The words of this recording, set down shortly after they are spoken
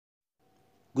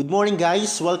Good morning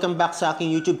guys! Welcome back sa aking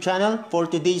YouTube channel. For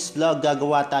today's vlog,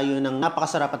 gagawa tayo ng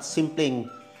napakasarap at simpleng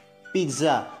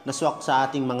pizza na swak sa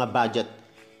ating mga budget.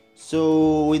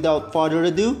 So, without further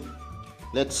ado,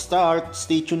 let's start.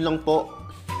 Stay tuned lang po.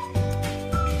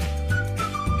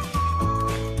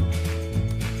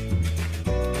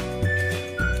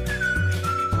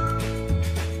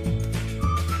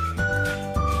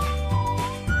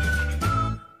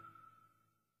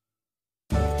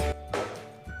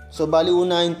 So, bali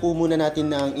unahin po muna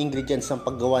natin ang ingredients ng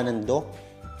paggawa ng dough.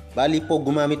 Bali po,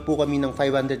 gumamit po kami ng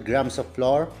 500 grams of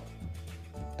flour.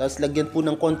 Tapos, lagyan po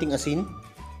ng konting asin.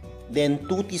 Then,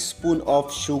 2 teaspoon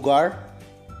of sugar.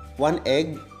 1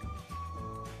 egg.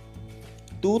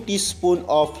 2 teaspoon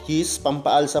of yeast,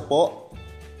 pampaalsa po.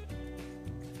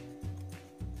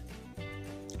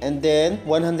 And then,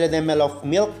 100 ml of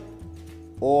milk.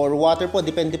 Or water po,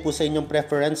 depende po sa inyong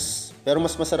preference. Pero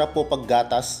mas masarap po pag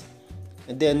gatas.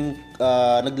 And then,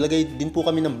 naglagay din po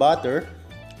kami ng butter,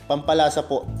 pampalasa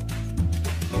po.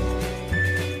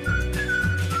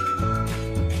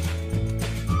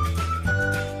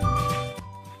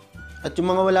 At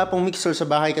yung mga wala pong mixer sa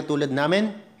bahay katulad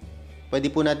namin, pwede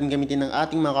po natin gamitin ng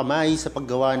ating mga kamay sa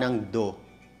paggawa ng dough.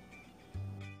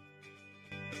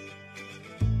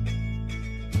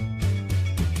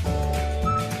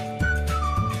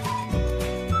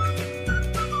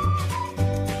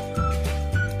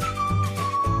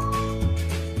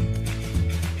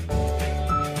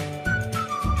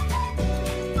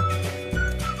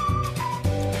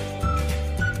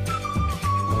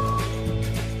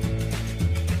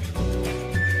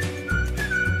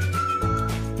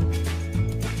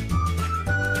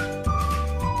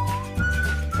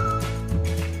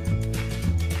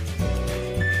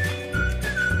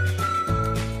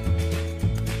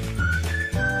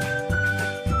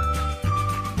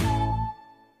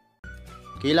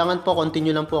 Kailangan po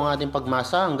continue lang po ang ating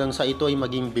pagmasa hanggang sa ito ay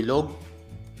maging bilog.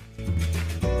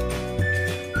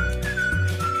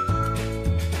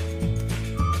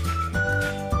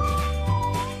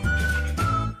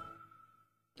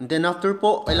 And then after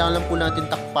po, kailangan lang po natin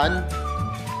takpan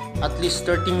at least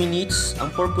 30 minutes.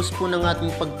 Ang purpose po ng ating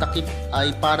pagtakip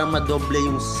ay para madoble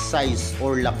yung size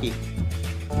or laki.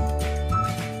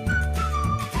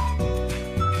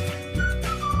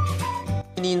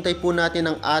 Hinihintay po natin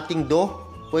ang ating dough.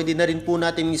 Pwede na rin po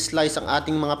natin i-slice ang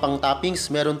ating mga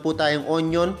pang-toppings. Meron po tayong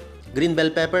onion, green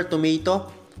bell pepper, tomato,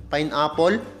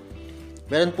 pineapple.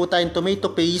 Meron po tayong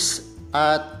tomato paste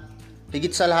at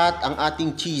higit sa lahat ang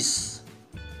ating cheese.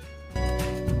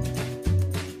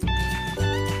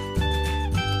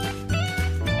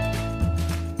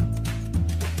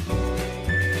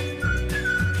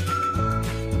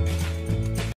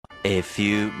 A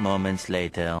few moments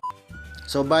later.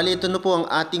 So, bali ito na po ang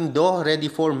ating dough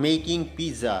ready for making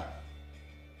pizza.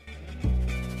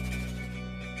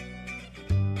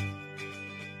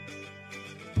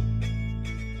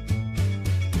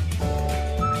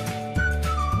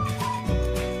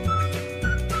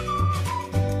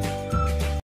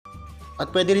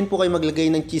 At pwede rin po kayo maglagay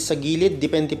ng cheese sa gilid,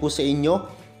 depende po sa inyo.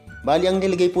 Bali, ang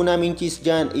nilagay po namin cheese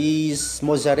dyan is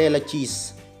mozzarella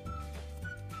cheese.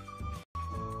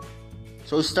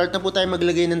 So, start na po tayo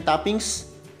maglagay ng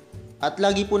toppings. At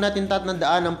lagi po natin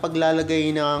tatandaan ang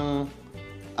paglalagay ng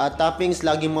toppings.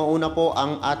 Lagi mauna po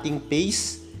ang ating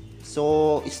paste.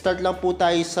 So, start lang po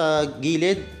tayo sa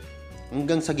gilid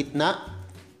hanggang sa gitna.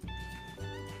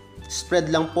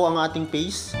 Spread lang po ang ating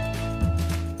paste.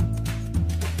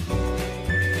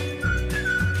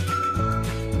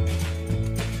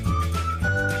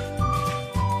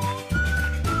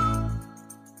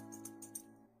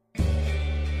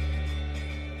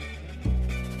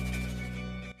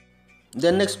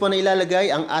 Then next po na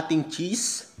ilalagay ang ating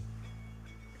cheese.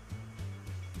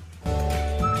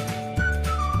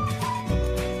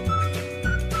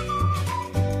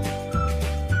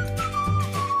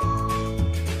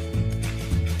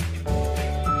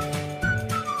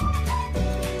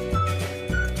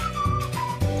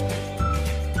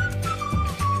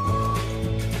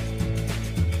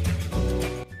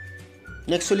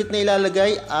 Next ulit na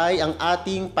ilalagay ay ang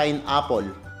ating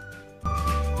pineapple.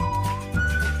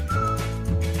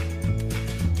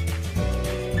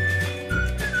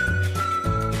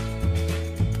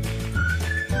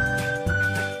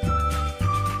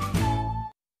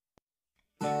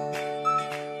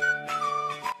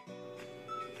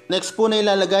 Next po na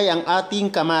ilalagay ang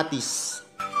ating kamatis.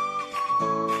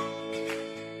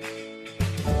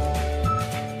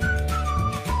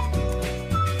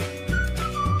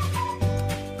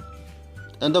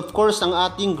 And of course, ang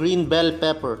ating green bell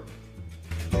pepper.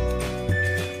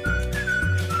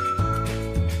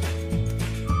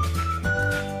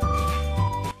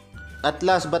 At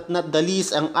last but not the least,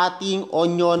 ang ating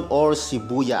onion or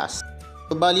sibuyas.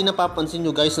 So, bali napapansin nyo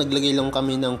guys, naglagay lang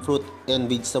kami ng fruit and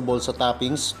vegetable sa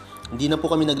toppings. Hindi na po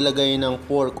kami naglagay ng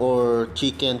pork or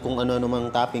chicken, kung ano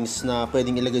namang toppings na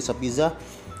pwedeng ilagay sa pizza.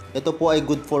 Ito po ay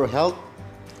good for health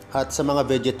at sa mga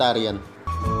vegetarian.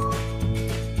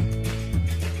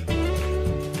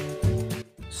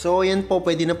 So yan po,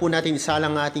 pwede na po natin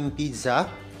isalang ating pizza.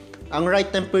 Ang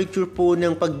right temperature po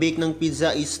ng pag-bake ng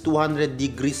pizza is 200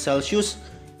 degrees Celsius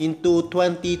into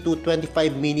 20 to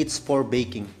 25 minutes for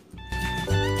baking.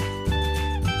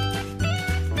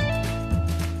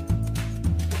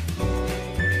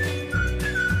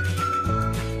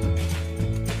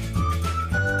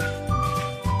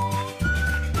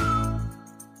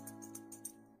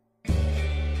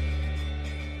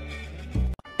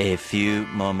 A few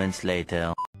moments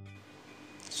later.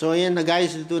 So ayan na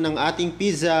guys, ito ng ating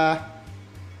pizza.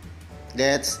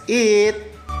 Let's eat!